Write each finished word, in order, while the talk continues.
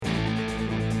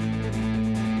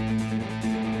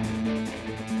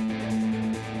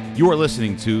You are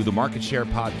listening to the Market Share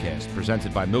Podcast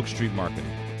presented by Milk Street Marketing,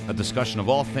 a discussion of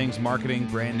all things marketing,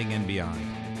 branding, and beyond.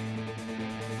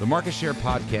 The Market Share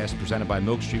Podcast presented by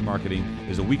Milk Street Marketing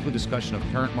is a weekly discussion of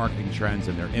current marketing trends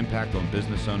and their impact on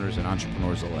business owners and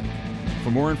entrepreneurs alike.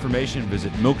 For more information,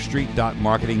 visit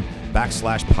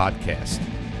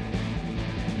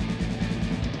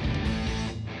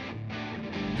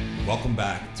milkstreet.marketing/podcast. Welcome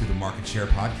back to the Market Share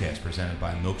Podcast presented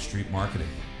by Milk Street Marketing.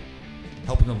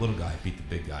 Helping the little guy beat the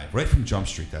big guy. Right from Jump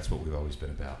Street, that's what we've always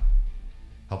been about.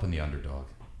 Helping the underdog.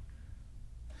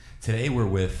 Today we're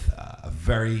with a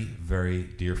very, very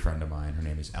dear friend of mine. Her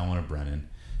name is Elena Brennan.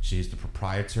 She's the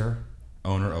proprietor,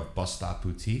 owner of Bus Stop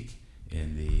Boutique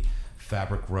in the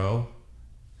Fabric Row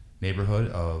neighborhood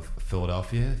of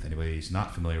Philadelphia. If anybody's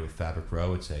not familiar with Fabric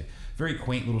Row, it's a very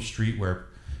quaint little street where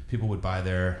people would buy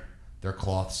their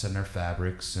cloths and their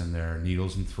fabrics and their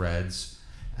needles and threads.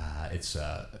 It's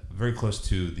very close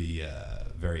to the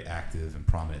very active and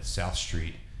prominent South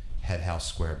Street Head House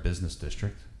Square Business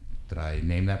District. Did I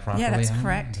name that properly? Yeah, that's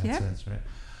correct. That's right.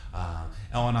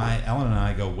 Ellen and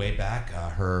I go way back.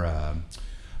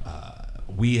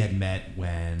 We had met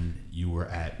when you were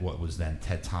at what was then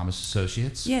Ted Thomas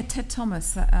Associates. Yeah, Ted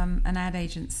Thomas, an ad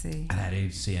agency. An ad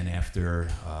agency, and after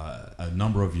a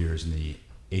number of years in the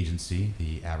agency,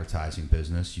 the advertising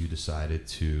business, you decided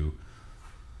to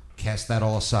cast that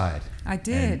all aside. I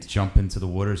did. And jump into the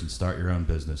waters and start your own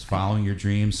business, following your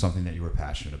dreams, something that you were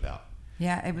passionate about.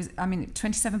 Yeah, it was,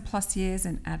 27 plus years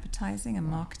in advertising and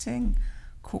marketing,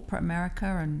 corporate America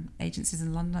and agencies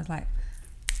in London. I was like,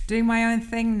 doing my own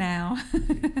thing now.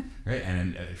 Great,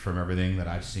 and from everything that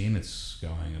I've seen, it's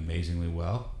going amazingly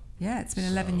well. Yeah, it's been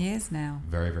 11 years now.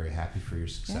 Very, very happy for your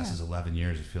successes. Yeah. 11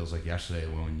 years, it feels like yesterday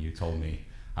when you told me.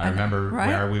 I remember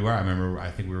where we were.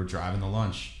 I think we were driving to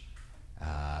lunch.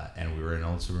 And we were in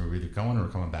Old, so we were either going or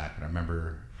coming back. But I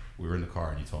remember we were in the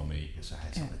car and you told me, I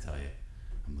had something to tell you.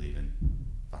 I'm leaving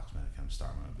Fox Medic. I'm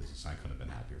starting my own business. I couldn't have been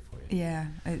happier for you. Yeah,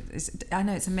 I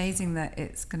know it's amazing that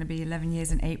it's going to be 11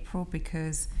 years in April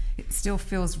because it still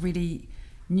feels really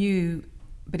new,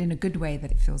 but in a good way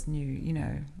that it feels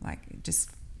new, like it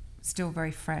just still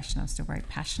very fresh, and I'm still very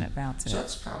passionate about it. So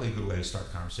that's probably a good way to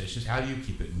start conversations. How do you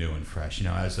keep it new and fresh?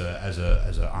 As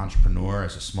an entrepreneur,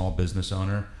 as a small business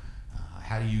owner,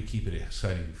 how do you keep it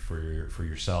exciting for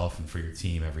yourself and for your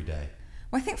team every day?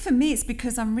 Well, I think for me, it's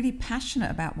because I'm really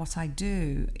passionate about what I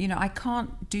do. I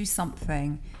can't do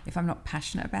something if I'm not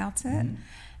passionate about it. Mm-hmm.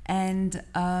 And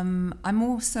I'm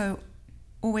also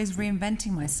always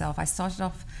reinventing myself. I started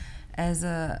off as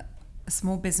a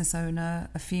small business owner,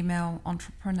 a female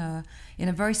entrepreneur in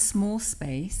a very small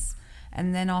space.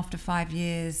 And then after 5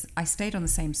 years, I stayed on the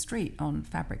same street on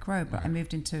Fabric Row, but I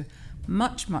moved into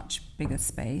much, much bigger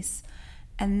space.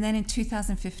 And then in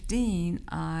 2015,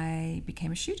 I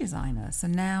became a shoe designer. So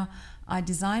now I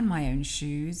design my own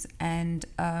shoes, and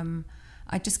I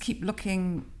just keep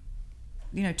looking,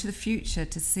 to the future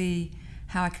to see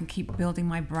how I can keep building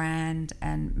my brand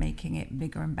and making it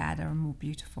bigger and badder and more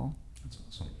beautiful. That's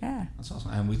awesome. Yeah. That's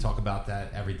awesome. And we talk about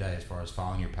that every day as far as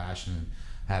following your passion and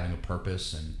having a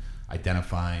purpose and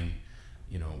identifying,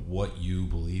 what you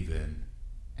believe in.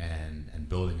 And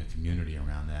building a community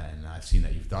around that, and I've seen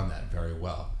that you've done that very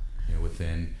well.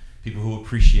 Within people who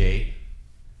appreciate,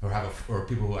 or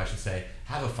people who I should say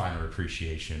have a finer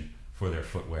appreciation for their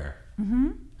footwear.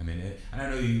 Mm-hmm. And I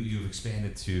know you've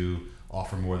expanded to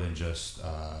offer more than just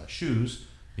shoes.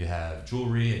 You have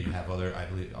jewelry, and you have other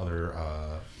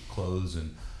clothes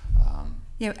and.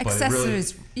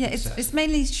 Accessories. It's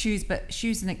mainly shoes, but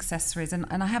shoes and accessories. And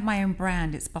I have my own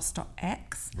brand. It's Bus Stop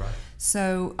X. Right.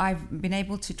 So I've been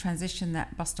able to transition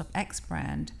that Bus Stop X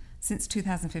brand since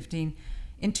 2015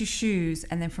 into shoes,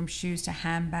 and then from shoes to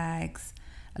handbags,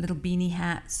 little beanie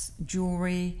hats,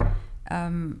 jewelry.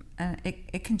 And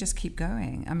it can just keep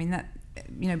going.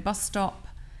 Bus Stop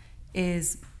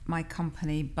is my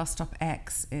company. Bus Stop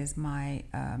X is my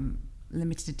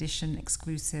limited edition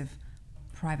exclusive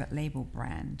private label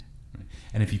brand. Right.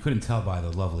 And if you couldn't tell by the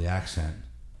lovely accent,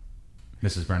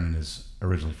 Mrs. Brennan is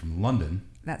originally from London.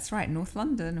 That's right, North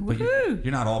London. But Woohoo!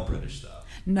 You're not all British, though.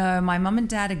 No, my mum and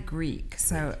dad are Greek,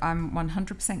 so I'm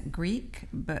 100% Greek,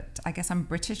 but I guess I'm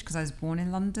British because I was born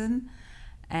in London,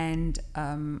 and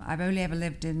I've only ever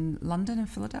lived in London and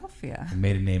Philadelphia. And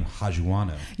maiden name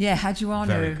Hajuano. Yeah, Hajuano.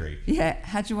 Very Greek. Yeah,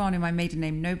 Hajuano, my maiden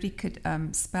name. Nobody could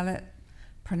spell it,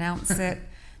 pronounce it.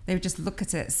 They would just look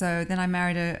at it. So then I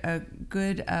married a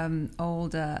good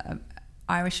old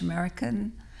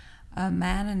Irish-American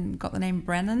man and got the name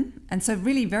Brennan. And so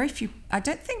really very few, I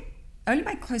don't think, only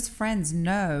my close friends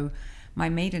know my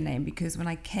maiden name, because when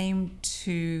I came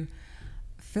to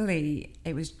Philly,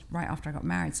 it was right after I got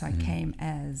married. So I came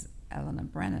as Elena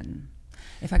Brennan.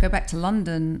 If I go back to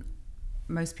London,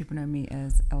 most people know me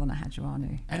as Elena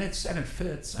Hadjiwanu. And it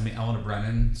fits. I mean, Elena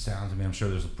Brennan sounds. I mean, I'm sure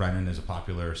Brennan is a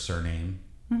popular surname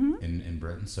in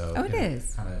Britain. So it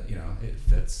is kind of it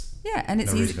fits. Yeah, and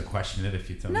it's no easy reason to question it if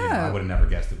you tell me. No. I would have never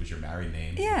guessed it was your married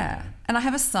name. Yeah, and I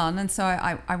have a son, and so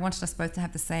I wanted us both to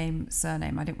have the same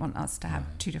surname. I didn't want us to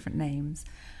have two different names.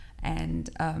 And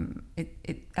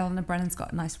Elena Brennan's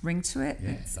got a nice ring to it. Yeah,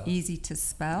 it's easy to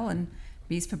spell, and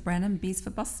B's for Brennan, B's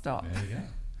for bus stop. There you go.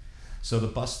 So the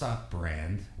Bus Stop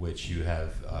brand, which you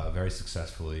have very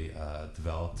successfully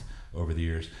developed over the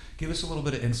years, give us a little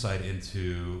bit of insight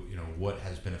into what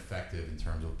has been effective in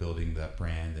terms of building that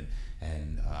brand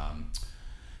and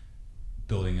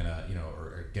building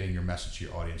or getting your message to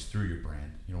your audience through your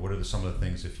brand. What are some of the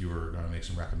things, if you were going to make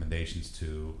some recommendations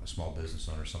to a small business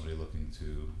owner, somebody looking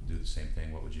to do the same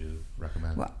thing, what would you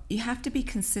recommend? Well, you have to be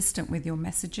consistent with your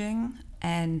messaging,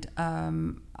 and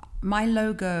my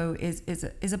logo is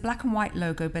a black and white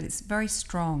logo, but it's very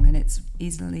strong and it's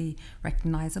easily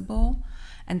recognizable.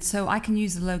 And so I can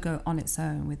use the logo on its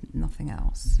own with nothing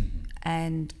else. Mm-hmm.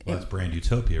 And that's brand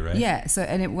utopia, right? Yeah,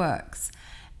 and it works.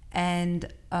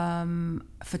 And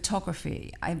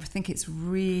photography, I think it's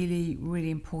really, really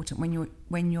important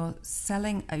when you're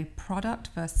selling a product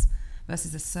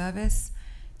versus a service.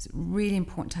 It's really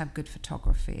important to have good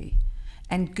photography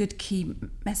and good key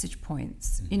message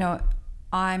points. Mm-hmm.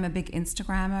 I'm a big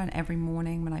Instagrammer, and every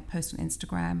morning when I post on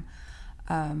Instagram,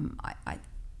 I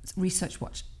research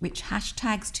which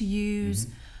hashtags to use,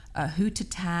 who to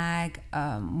tag,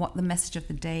 what the message of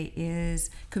the day is.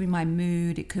 It could be my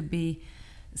mood. It could be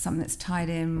something that's tied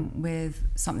in with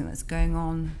something that's going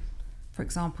on. For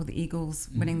example, the Eagles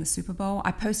winning the Super Bowl.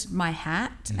 I posted my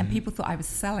hat, and people thought I was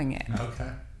selling it.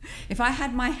 Okay. If I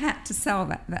had my hat to sell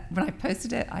that when I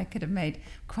posted it, I could have made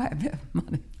quite a bit of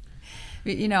money.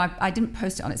 But, I didn't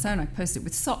post it on its own. I posted it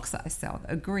with socks that I sell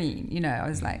that are green. I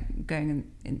was like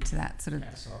going into that sort of...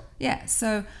 Yeah,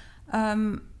 so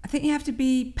I think you have to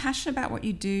be passionate about what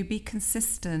you do, be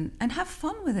consistent, and have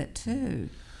fun with it too.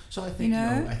 So I think,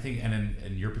 and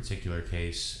in your particular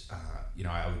case,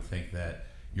 I would think that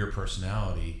your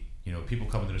personality, people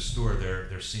come into the store,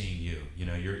 they're seeing you.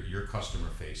 You're customer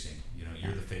facing.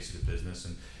 You're the face of the business,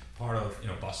 and part of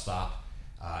Bus Stop.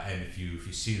 And if you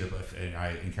see and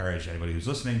I encourage anybody who's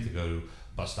listening to go to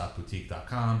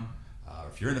busstopboutique.com.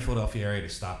 If you're in the Philadelphia area, to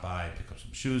stop by and pick up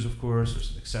some shoes, of course, or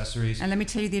some accessories. And let me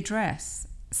tell you the address: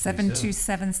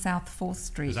 727 South 4th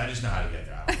Street. Because I just know how to get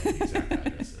there. I don't know the exact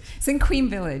address is. It's in Queen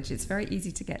Village. It's very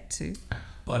easy to get to.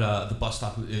 But the bus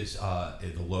stop is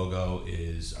the logo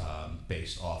is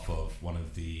based off of one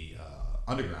of the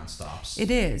underground stops. It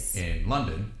is in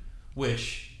London,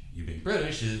 which. You being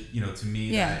British is, to me,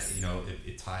 yes. that,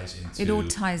 it ties into it all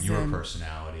ties your in.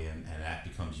 Personality, and that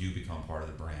you become part of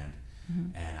the brand.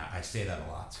 Mm-hmm. And I say that a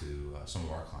lot to some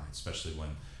of our clients, especially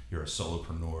when you're a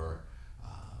solopreneur,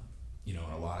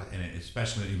 and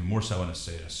especially even more so in a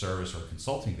service or a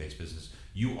consulting based business,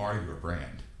 you are your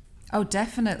brand. Oh,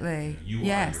 definitely. You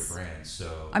are your brand.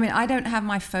 So I mean, I don't have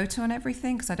my photo on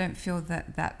everything because I don't feel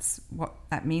that that's what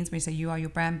that means when you say you are your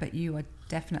brand, but you are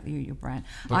definitely your brand.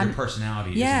 But your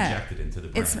personality is injected into the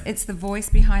brand. It's the voice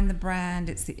behind the brand.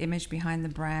 It's the image behind the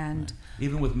brand. Right.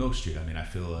 Even with Milk Street, I mean, I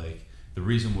feel like the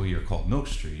reason we are called Milk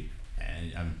Street,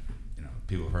 and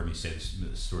people have heard me say this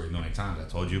story a million times. I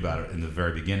told you about it in the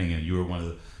very beginning, and you were one of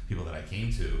the people that I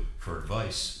came to for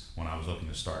advice when I was looking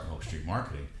to start Milk Street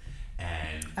Marketing.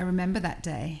 And I remember that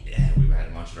day. Yeah, we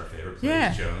had lunch at our favorite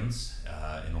place, Jones,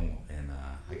 in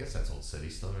I guess that's Old City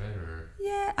still, right? Or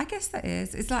yeah, I guess that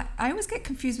is. It's like I always get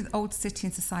confused with Old City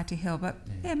and Society Hill, but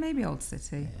maybe Old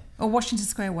City or Washington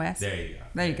Square West. There you go.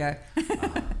 There you go.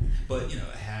 But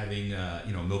having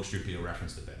Milk Street be a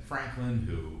reference to Ben Franklin,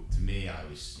 who to me I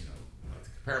always like to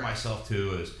compare myself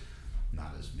to as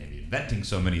not as maybe inventing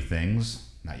so many things.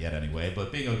 Not yet anyway,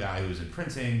 but being a guy who was in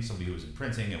printing, somebody who was in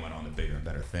printing and went on to bigger and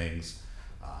better things,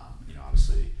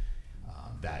 obviously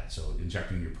so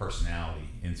injecting your personality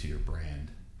into your brand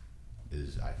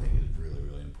I think is really,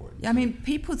 really important. Yeah, I mean,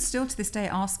 people still to this day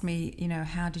ask me,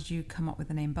 how did you come up with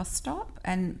the name Bus Stop?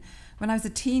 And when I was a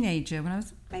teenager, when I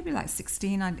was maybe like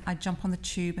 16, I'd jump on the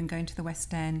tube and go into the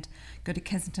West End, go to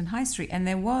Kensington High Street, and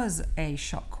there was a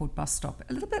shop called Bus Stop,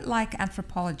 a little bit like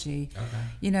Anthropology.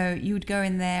 Okay. You would go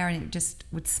in there and it just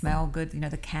would smell good,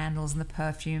 the candles and the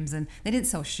perfumes, and they didn't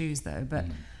sell shoes though, but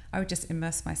I would just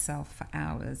immerse myself for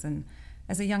hours. And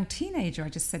as a young teenager, I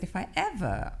just said, if I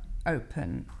ever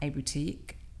open a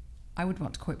boutique, I would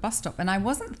want to call it Bus Stop. And I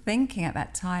wasn't thinking at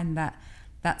that time that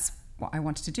that's what I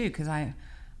wanted to do, because I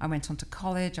I went on to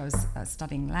college. I was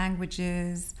studying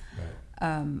languages,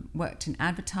 worked in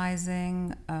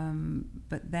advertising,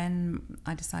 but then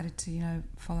I decided to,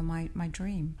 follow my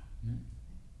dream. Yeah.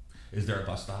 Is there a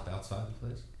bus stop outside the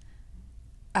place?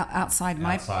 Outside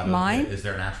mine? Is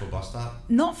there an actual bus stop?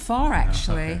 Not far,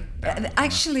 actually. No? Okay.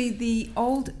 Actually, the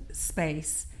old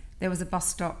space, there was a bus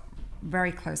stop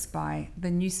very close by. The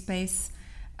new space,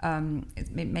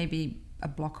 it may be a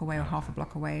block away or half a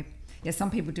block away. Yeah,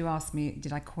 some people do ask me,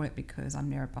 did I call it because I'm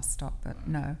near a bus stop? But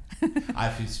no.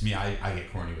 It's me. I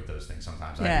get corny with those things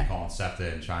sometimes. I be calling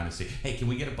SEPTA and trying to see, hey, can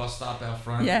we get a bus stop out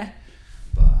front? Yeah.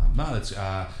 But no, it's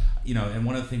and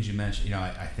one of the things you mentioned,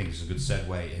 I think is a good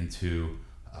segue into,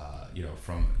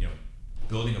 from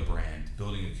building a brand,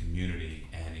 building a community,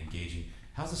 and engaging.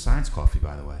 How's the science coffee,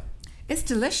 by the way? It's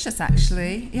delicious,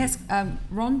 actually. Yes,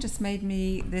 Ron just made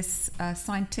me this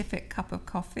scientific cup of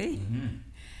coffee. Mm-hmm.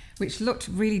 Which looked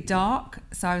really dark,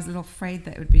 so I was a little afraid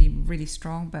that it would be really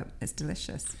strong, but it's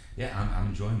delicious. Yeah, I'm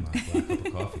enjoying my black cup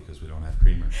of coffee because we don't have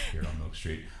creamer here on Milk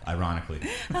Street, ironically.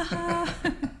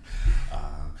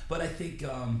 But I think,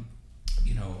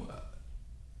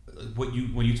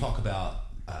 when you talk about,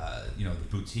 the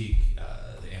boutique,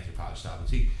 the anthropology style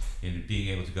boutique, and being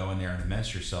able to go in there and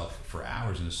immerse yourself for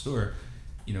hours in the store,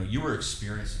 you were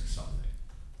experiencing something.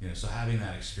 So having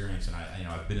that experience, and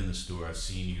I've been in the store, I've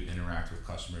seen you interact with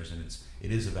customers, and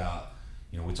it is about,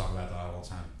 we talk about that all the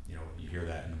time. You hear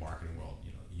that in the marketing world,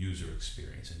 user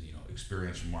experience, and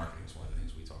experiential marketing is one of the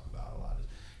things we talk about a lot.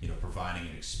 Is providing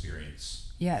an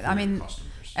experience for your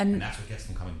customers, and that's what gets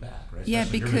them coming back, right? Yeah,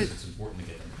 especially because it's important to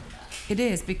get them to come back. It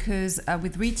is because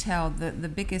with retail, the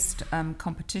biggest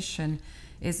competition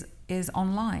is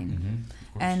online. Mm-hmm,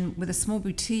 and with a small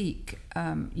boutique,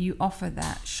 you offer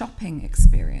that shopping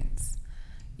experience.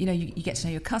 You get to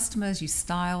know your customers, you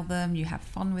style them, you have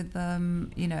fun with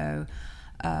them.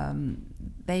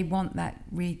 They want that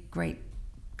really great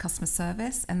customer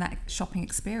service and that shopping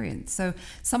experience. So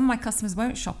some of my customers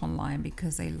won't shop online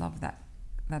because they love that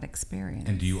experience.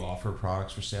 And do you offer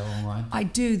products for sale online? I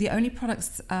do. The only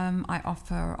products I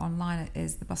offer online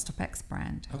is the Bus Stop X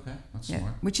brand. Okay, that's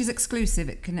smart. Which is exclusive.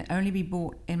 It can only be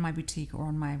bought in my boutique or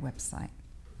on my website.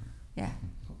 Yeah.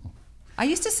 Cool. I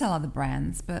used to sell other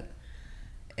brands, but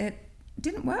it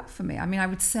didn't work for me. I mean, I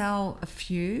would sell a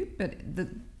few, but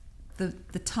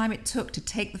the time it took to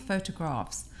take the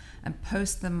photographs and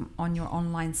post them on your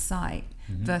online site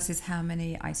versus how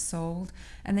many I sold.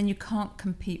 And then you can't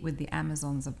compete with the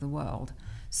Amazons of the world.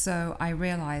 So I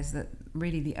realized that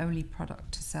really the only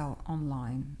product to sell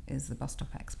online is the Bus Stop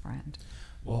X brand.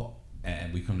 Well,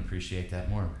 and we couldn't appreciate that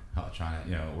more. Trying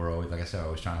to, we're always, like I said,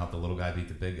 always trying to help the little guy beat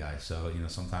the big guy. So,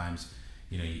 sometimes,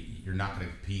 you're not going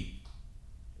to compete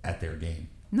at their game.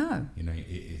 No.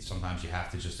 Sometimes you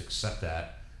have to just accept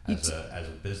that as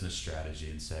a business strategy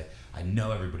and say, I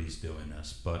know everybody's doing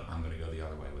this, but I'm going to go the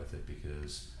other way with it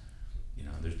because,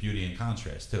 there's beauty in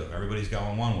contrast too. If everybody's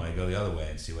going one way, go the other way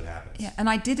and see what happens. Yeah, and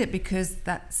I did it because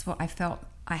that's what I felt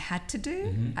I had to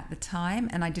do at the time,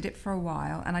 and I did it for a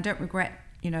while, and I don't regret,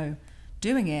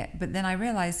 doing it. But then I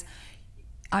realized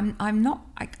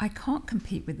I can't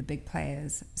compete with the big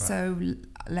players. Right. So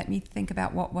let me think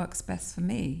about what works best for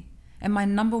me. And my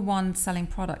number one selling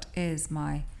product is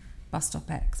my Bus Stop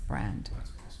X brand.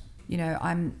 That's awesome.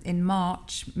 I'm in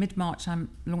mid-March, I'm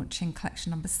launching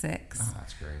collection number 6. Oh,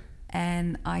 that's great.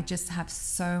 And I just have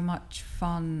so much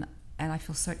fun, and I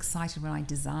feel so excited when I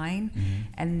design.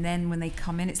 And then when they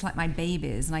come in, it's like my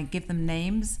babies, and I give them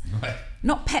names. Right.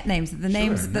 Not pet names, the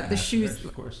names that the shoes,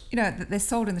 of course. That they're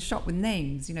sold in the shop with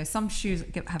names. Some shoes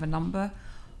have a number.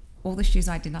 All the shoes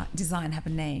I design have a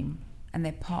name, and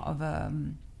they're part of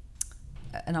an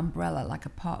umbrella, like a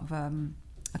part of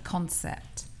a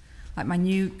concept. Like my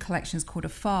new collection is called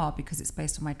Afar because it's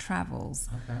based on my travels.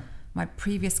 Okay. My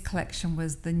previous collection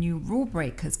was the new rule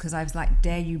breakers because I was like,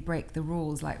 dare you break the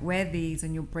rules? Like, wear these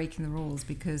and you're breaking the rules,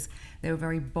 because they were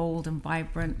very bold and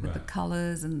vibrant with the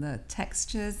colors and the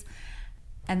textures.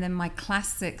 And then my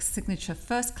classic signature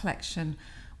first collection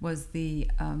was the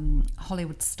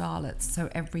Hollywood starlets. So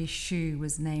every shoe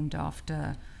was named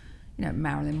after,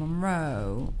 Marilyn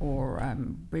Monroe or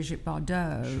Brigitte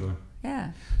Bardot. Sure.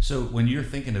 Yeah. So when you're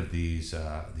thinking of these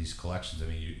collections,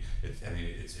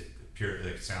 it's pure.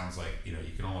 It sounds like you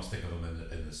can almost think of them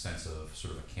in the sense of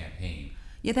sort of a campaign.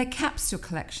 Yeah, they're capsule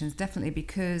collections, definitely,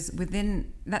 because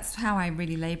that's how I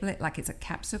really label it, like it's a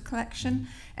capsule collection.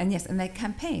 And yes, and they're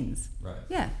campaigns. Right.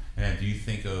 Yeah. And do you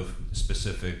think of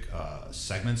specific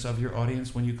segments of your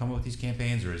audience when you come up with these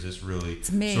campaigns, or is this really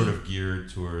sort of geared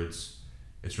towards,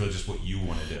 it's really just what you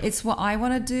want to do? It's what I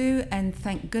want to do, and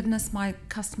thank goodness my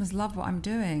customers love what I'm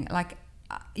doing. Like,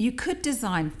 you could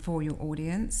design for your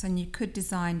audience, and you could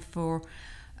design for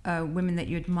women that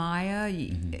you admire.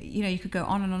 You know, you could go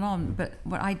on and on. But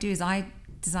what I do is I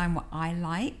design what I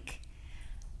like,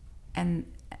 and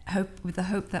with the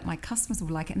hope that my customers will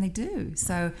like it, and they do.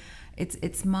 So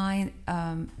it's my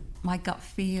gut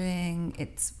feeling.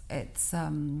 It's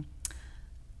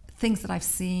things that I've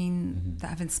seen that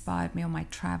have inspired me on my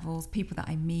travels, people that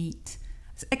I meet,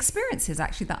 experiences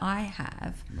actually that I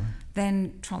have,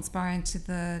 then transpire into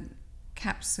the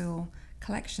capsule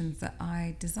collections that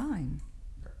I design.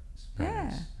 Very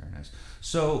nice. Very nice.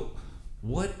 So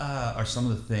what are some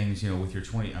of the things, you know, with your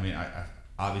 20, I mean, I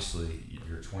obviously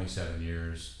your 27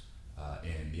 years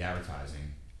in the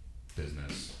advertising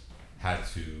business had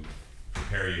to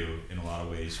prepare you in a lot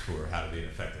of ways for how to be an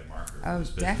effective marketer for this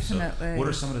business. Definitely. So what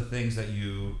are some of the things that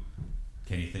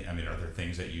can you think, I mean, are there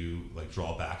things that you like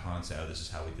draw back on and say, oh, this is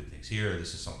how we did things here,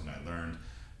 this is something I learned,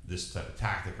 this type of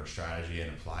tactic or strategy,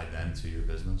 and applied then to your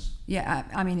business? Yeah,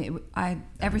 I mean,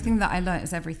 everything that I learned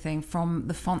is everything from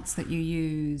the fonts that you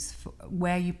use,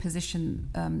 where you position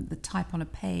the type on a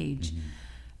page,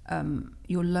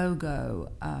 your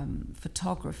logo,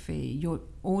 photography, your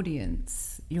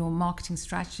audience, your marketing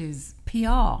strategies,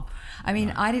 PR. I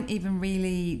mean, I didn't even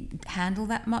really handle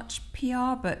that much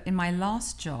PR, but in my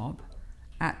last job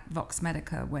at Vox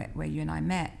Medica, where you and I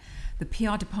met, the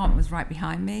PR department was right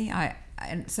behind me.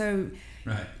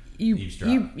 You eavesdrop.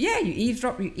 You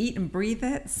eavesdrop, you eat and breathe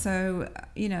it. So,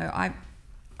 you know,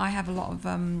 I have a lot of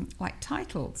like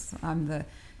titles. I'm the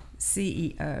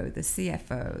CEO, the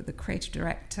CFO, the creative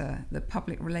director, the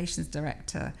public relations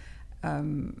director. We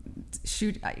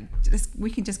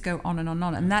can just go on and on and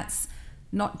on. And that's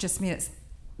not just me, it's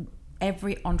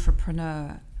every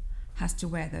entrepreneur has to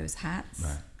wear those hats.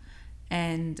 Right.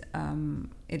 And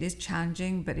it is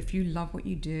challenging, but if you love what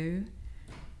you do,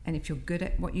 and if you're good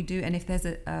at what you do, and if there's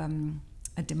a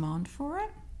demand for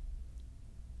it,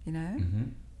 you know,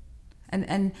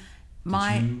 and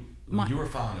you were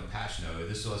following a passion though.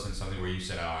 This wasn't something where you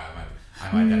said, "Oh,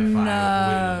 I'm identifying with the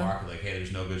market." Like, hey,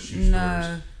 there's no good shoe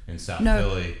stores in South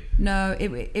Philly. No,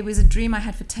 it was a dream I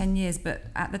had for 10 years. But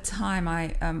at the time,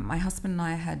 my husband and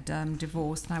I had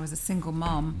divorced, and I was a single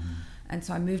mom, and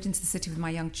so I moved into the city with my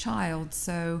young child.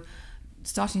 So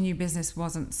starting a new business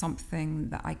wasn't something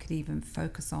that I could even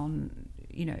focus on.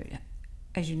 You know,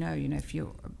 as you know, if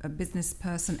you're a business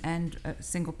person and a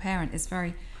single parent, it's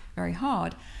very, very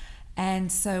hard.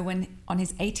 And so when on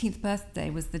his 18th birthday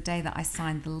was the day that I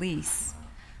signed the lease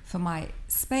for my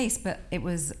space, but it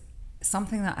was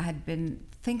something that I had been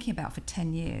thinking about for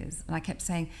 10 years. And I kept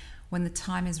saying, when the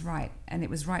time is right. And it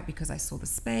was right because I saw the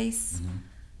space.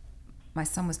 My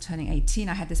son was turning 18.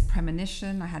 I had this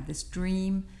premonition. I had this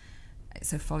dream.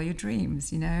 So follow your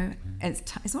dreams, you know. And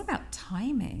it's all about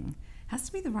timing. It has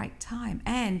to be the right time.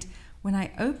 And when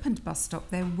I opened Bus Stop,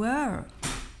 there were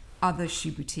other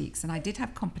shoe boutiques, and I did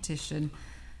have competition.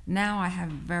 Now I have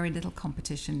very little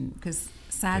competition because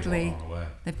sadly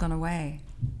they've gone away.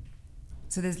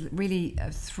 So there's really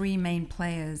three main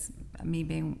players, me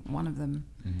being one of them,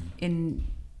 in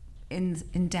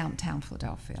downtown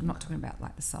Philadelphia. I'm not talking about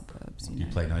like the suburbs. Do you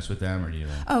play nice with them, or do you?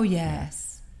 Oh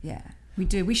yes, yeah, we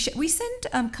do. We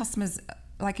send customers,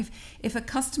 like if a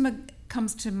customer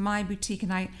comes to my boutique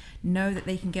and I know that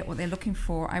they can get what they're looking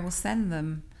for, I will send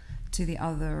them to the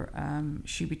other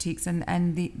shoe boutiques,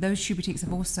 and those shoe boutiques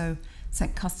have also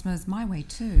sent customers my way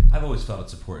too. I've always felt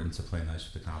it's important to play nice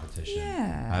with the competition.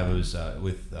 Yeah. I was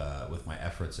with my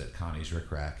efforts at Connie's Rick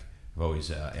Rack. I always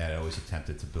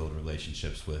attempted to build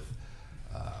relationships with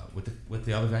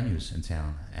the other venues in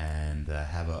town and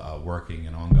have a working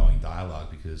and ongoing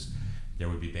dialogue, because there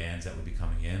would be bands that would be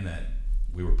coming in that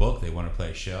we were booked. They wanted to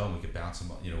play a show, and we could bounce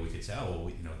them. You know, we could say, oh,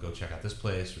 well, go check out this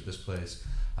place or this place.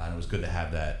 And it was good to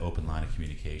have that open line of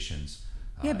communications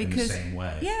in the same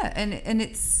way. Yeah, and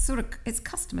it's sort of it's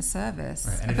customer service,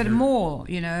 right. But more,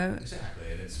 you know.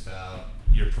 Exactly, and it's about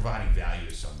you're providing value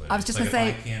to somebody. I was just going to say,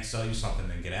 if I can't sell you something,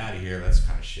 then get out of here. That's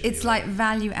kind of shit. It's like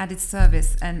value added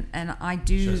service, and I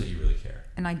do. Shows that you really care.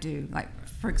 And I do, like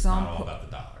for example. It's not all about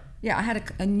the dollar. Yeah, I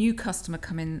had a new customer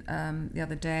come in the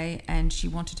other day, and she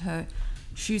wanted her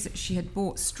shoes that she had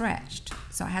bought stretched.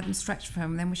 So I had them stretched for her,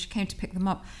 and then when she came to pick them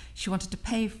up, she wanted to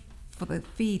pay for the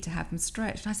fee to have them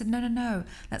stretched. And I said, no,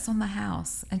 that's on the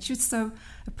house. And she was so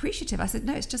appreciative. I said,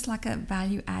 no, it's just like a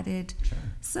value-added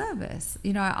service.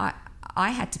 You know,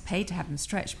 I had to pay to have them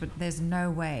stretched, but there's no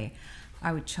way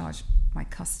I would charge my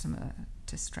customer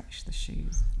to stretch the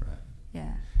shoes. Right.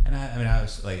 Yeah. And I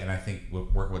was like, and I think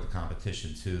working with the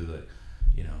competition too, that,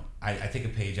 you know, I take a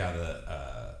page out of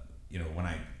the, you know,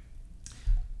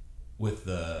 with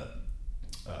the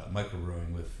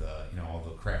microbrewing with all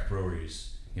the craft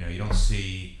breweries. You don't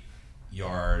see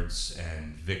Yards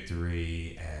and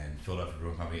Victory and Philadelphia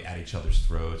Brewing Company at each other's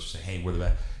throats, saying, "Hey, we're the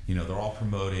best." They're all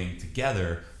promoting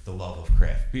together the love of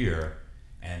craft beer,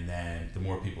 and then the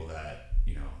more people that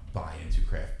buy into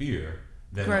craft beer,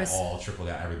 then it'll all trickle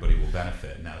down. Everybody will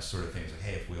benefit, and that was sort of things like,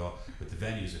 hey, if we all with the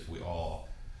venues, if we all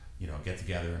get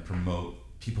together and promote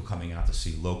people coming out to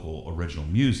see local original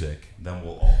music, then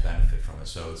we'll all benefit from it.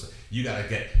 So it's you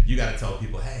gotta tell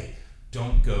people, hey,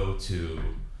 don't go to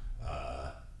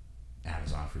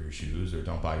Amazon for your shoes, or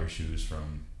don't buy your shoes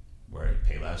from where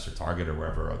Payless or Target or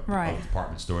wherever other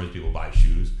department stores people buy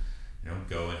shoes.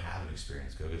 Go and have an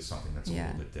experience. Go get something that's a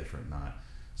little bit different, not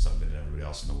something that everybody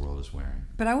else in the world is wearing.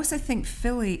 But I also think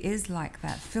Philly is like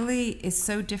that. Philly is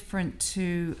so different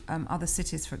to other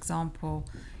cities. For example,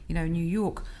 New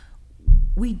York,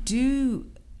 we do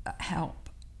help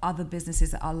other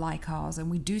businesses that are like ours, and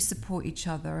we do support each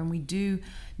other, and we do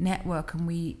network, and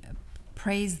we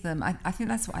praise them. I think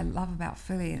that's what I love about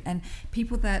Philly. And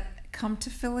people that come to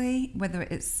Philly, whether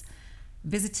it's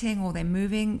visiting or they're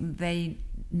moving, they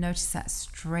notice that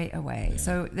straight away. Yeah.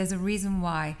 So there's a reason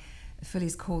why Philly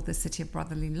is called the city of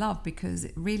brotherly love, because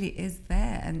it really is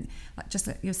there. And just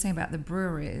like you're saying about the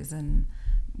breweries and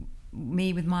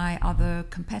me with my other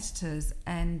competitors,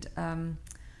 and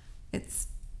it's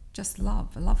just a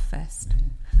love fest.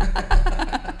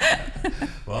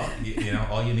 Well,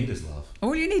 all you need is love.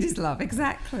 All you need is love,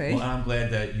 exactly. Well, I'm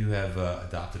glad that you have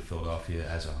adopted Philadelphia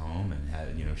as a home,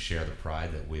 and share the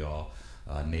pride that we all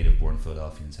native-born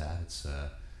Philadelphians have. It's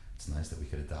nice that we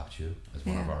could adopt you as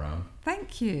one of our own.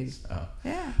 Thank you. So,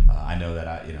 yeah. I know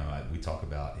that we talk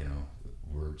about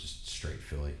we're just straight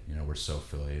Philly. We're so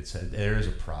Philly. There is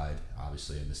a pride,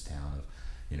 obviously, in this town.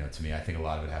 Of to me, I think a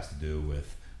lot of it has to do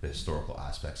with the historical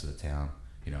aspects of the town.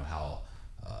 How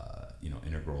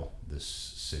integral this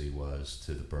city was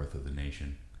to the birth of the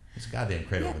nation. It's a goddamn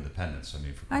cradle of independence.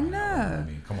 For crying out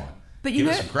loud. Come on. But give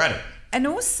us some credit. And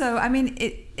also,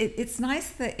 it's nice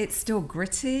that it's still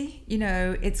gritty.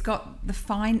 It's got the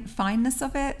fineness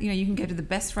of it. You can go to the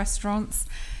best restaurants.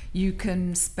 You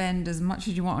can spend as much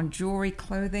as you want on jewelry,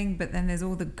 clothing, but then there's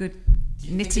all the good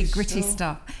nitty-gritty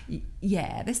stuff.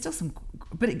 Yeah, there's still some,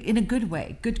 but in a good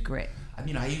way, good grit.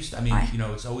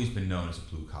 It's always been known as a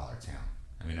blue-collar town.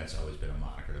 That's always been a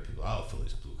moniker that people,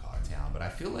 Philly's a blue-collar town. But I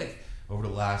feel like over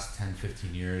the last 10,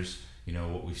 15 years,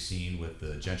 what we've seen with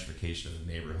the gentrification of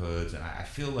the neighborhoods, and I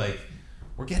feel like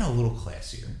we're getting a little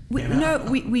classier.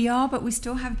 We are, but we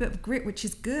still have a bit of grit, which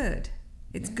is good.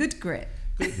 It's good grit.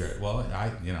 Good grit. Well,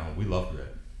 we love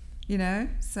grit.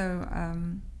 So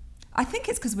I think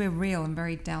it's because we're real and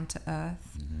very down to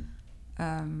earth.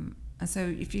 Mm-hmm. And so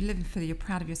if you live in Philly, you're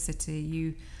proud of your city,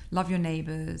 you love your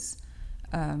neighbors,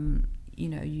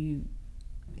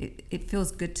 it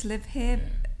feels good to live here,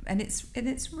 and it's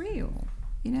real,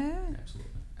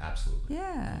 Absolutely.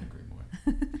 Yeah. I agree more.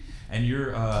 And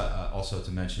you're also, to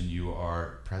mention, you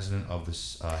are president of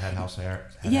this Head House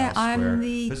I'm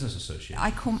the Business Association.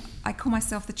 I call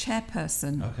myself the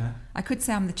chairperson. Okay. I could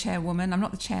say I'm the chairwoman. I'm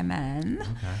not the chairman.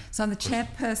 Okay. So I'm the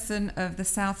chairperson of the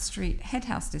South Street Head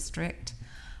House District.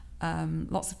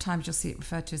 Lots of times you'll see it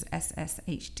referred to as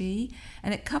SSHD,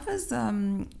 and it covers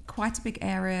quite a big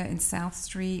area in South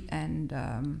Street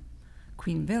and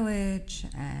Queen Village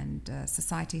and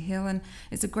Society Hill, and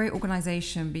it's a great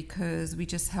organization because we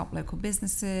just help local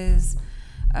businesses,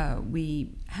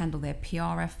 we handle their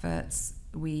PR efforts,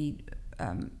 we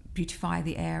beautify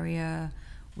the area,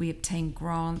 we obtain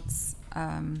grants.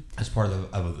 As part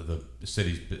of the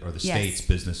city's or the state's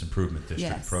business improvement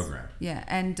district program. Yeah,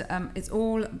 and it's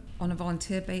all on a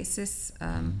volunteer basis.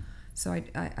 So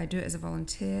I do it as a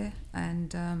volunteer,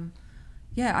 and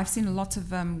I've seen a lot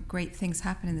of great things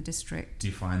happen in the district. Do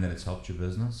you find that it's helped your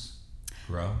business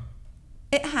grow?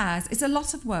 It has. It's a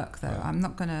lot of work, though. Right. I'm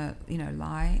not going to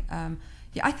lie.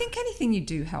 I think anything you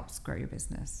do helps grow your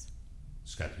business.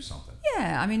 Just got to do something.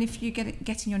 Yeah, if you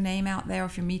getting your name out there, or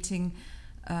if you're meeting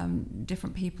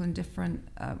different people in different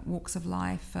walks of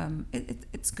life,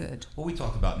 it's good. Well, we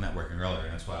talked about networking earlier,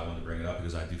 and that's why I wanted to bring it up,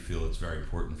 because I do feel it's very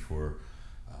important for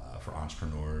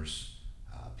entrepreneurs,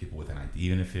 people with an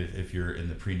idea, even if you're in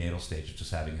the prenatal stage of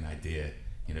just having an idea,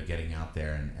 getting out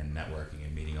there and networking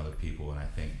and meeting other people. And I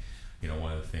think,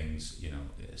 one of the things,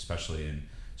 especially in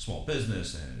small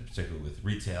business and particularly with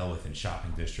retail within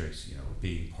shopping districts,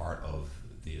 being part of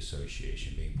the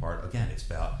association, being part, again, it's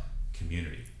about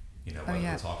community. Whether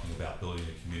we're talking about building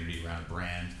a community around a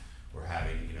brand or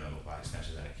having, by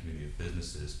extension, that a community of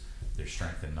businesses, there's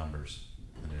strength in numbers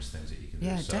and there's things that you can do.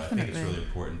 So definitely. I think it's really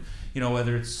important,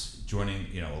 whether it's joining,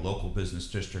 a local business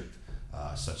district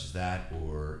such as that,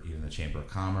 or even the Chamber of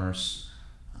Commerce.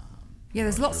 Yeah,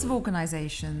 there's lots of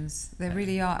organizations. There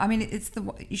really are. I mean,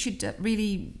 you should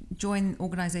really join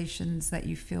organizations that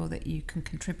you feel that you can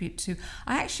contribute to.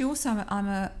 I actually also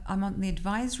I'm on the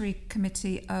advisory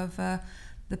committee of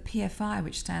the PFI,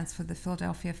 which stands for the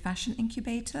Philadelphia Fashion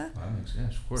Incubator.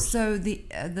 Yes, of course. So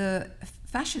the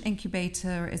Fashion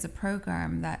Incubator is a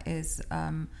program that is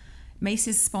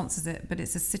Macy's sponsors it, but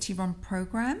it's a city-run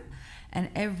program, and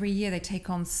every year they take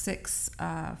on 6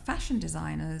 fashion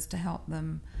designers to help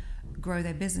them grow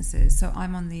their businesses. So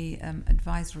I'm on the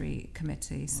advisory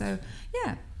committee. So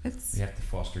yeah, it's you have to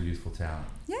foster youthful talent.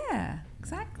 Yeah,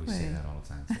 exactly. We say that all the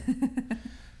time. So.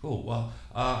 Cool. Well,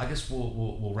 I guess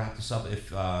we'll wrap this up.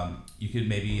 If you could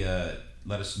maybe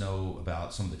let us know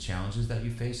about some of the challenges that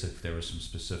you face. If there were some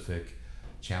specific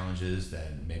challenges,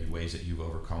 then maybe ways that you've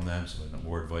overcome them. Some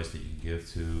more advice that you can give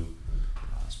to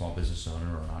a small business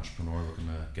owner or an entrepreneur looking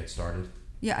to get started.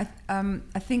 Yeah,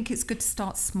 I think it's good to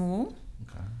start small.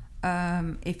 Okay.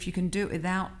 If you can do it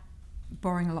without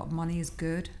borrowing a lot of money is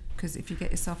good, because if you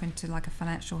get yourself into like a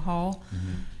financial hole,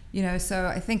 so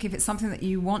I think if it's something that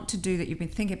you want to do, that you've been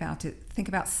thinking about it, think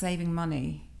about saving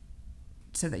money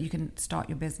so that you can start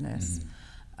your business.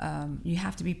 You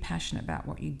have to be passionate about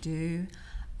what you do.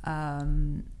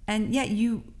 And yeah,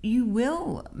 you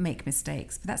will make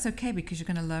mistakes, but that's okay, because you're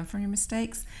going to learn from your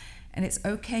mistakes. And it's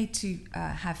okay to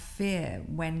have fear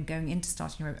when going into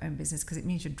starting your own business, because it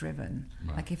means you're driven.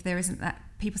 Right. Like if there isn't that,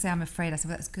 people say, I'm afraid. I say,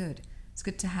 well, that's good. It's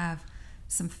good to have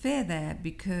some fear there,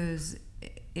 because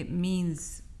it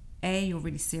means, A, you're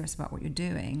really serious about what you're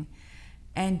doing,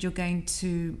 and you're going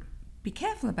to be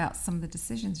careful about some of the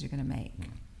decisions you're going to make.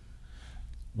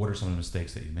 What are some of the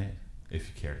mistakes that you made, if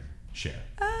you care to share?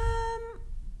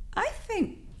 I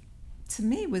think, to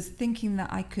me, was thinking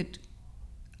that I could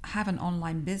have an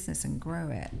online business and grow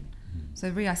it. So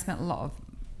really I spent a lot of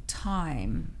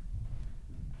time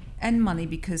and money,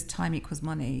 because time equals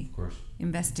money, of course,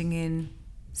 investing in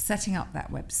setting up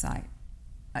that website.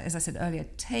 As I said earlier,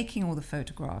 taking all the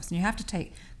photographs, and you have to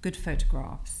take good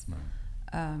photographs.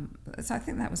 Right. So I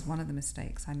think that was one of the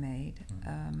mistakes I made.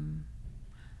 Right. I'm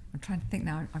trying to think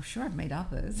now. I'm sure I've made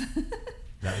others.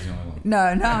 That was the only one. No,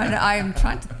 I am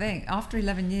trying to think. After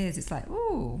 11 years, it's like,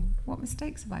 ooh, what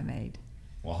mistakes have I made?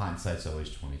 Well, hindsight's always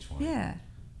 20/20. Yeah.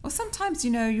 Well, sometimes,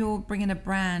 you'll bring in a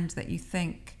brand that you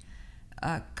think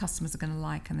customers are going to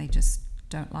like, and they just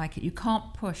don't like it. You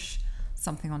can't push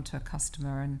something onto a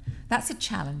customer, and that's a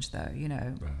challenge, though,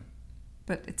 Right.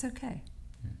 But it's okay.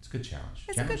 Yeah, it's a good challenge.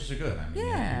 It's Challenges are good. I mean,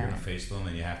 you're going to face them,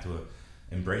 and you have to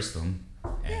embrace them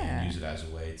and use it as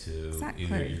a way to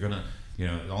either you're going to,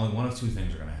 only one of two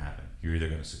things are going to happen. You're either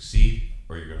going to succeed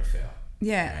or you're going to fail.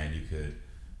 Yeah. And you could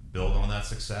build on that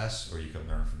success, or you can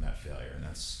learn from that failure, and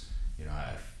that's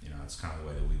that's kind of the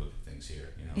way that we look at things here.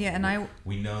 Yeah, and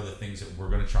we know the things that we're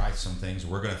going to try some things,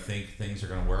 we're going to think things are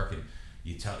going to work, and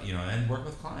you tell and work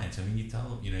with clients. I mean, you tell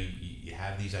them you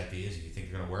have these ideas and you think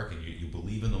they're going to work, and you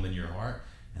believe in them in your heart,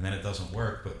 and then it doesn't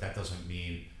work, but that doesn't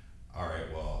mean all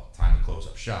right, well, time to close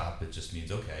up shop. It just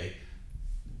means okay,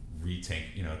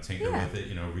 tinker with it,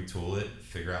 retool it,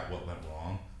 figure out what went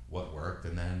wrong, what worked,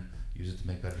 and then use it to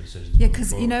make better decisions. Yeah,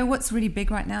 because what's really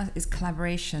big right now is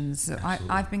collaborations. So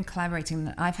I've been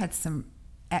collaborating. I've had some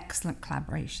excellent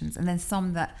collaborations, and then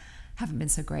some that haven't been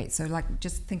so great. So like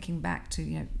just thinking back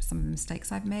to some of the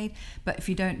mistakes I've made. But if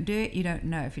you don't do it, you don't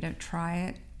know. If you don't try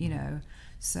it,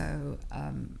 So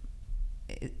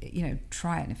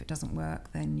try it, and if it doesn't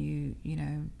work, then you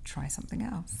try something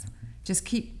else. Just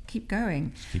keep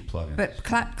going. Just keep plugging. But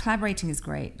collaborating is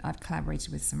great. I've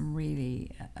collaborated with some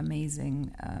really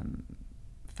amazing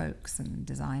folks and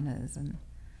designers, and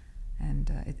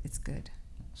it's good.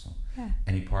 Awesome. Yeah.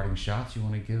 Any parting shots you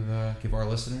want to give our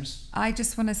listeners? I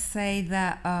just want to say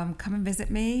that come and visit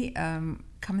me. Come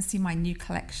and see my new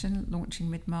collection launching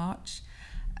mid-March,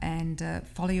 and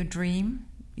follow your dream.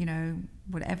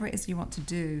 Whatever it is you want to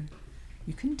do,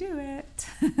 you can do it.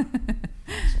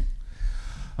 Awesome.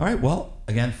 All right. Well,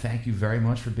 again, thank you very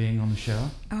much for being on the show.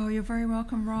 Oh, you're very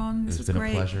welcome, Ron. This was been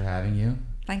great. A pleasure having you.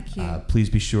 Thank you. Please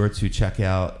be sure to check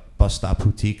out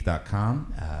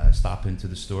busstopboutique.com. Stop into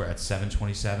the store at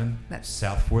 727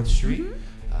 South 4th Street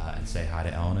and say hi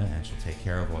to Elena, and she'll take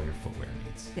care of all your footwear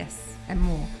needs. Yes, and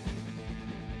more.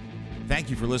 Thank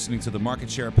you for listening to the Market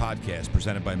Share Podcast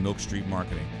presented by Milk Street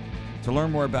Marketing. To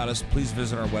learn more about us, please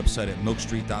visit our website at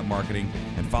milkstreet.marketing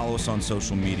and follow us on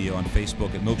social media on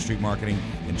Facebook at Milk Street Marketing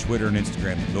and Twitter and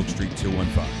Instagram at Milk Street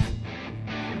 215.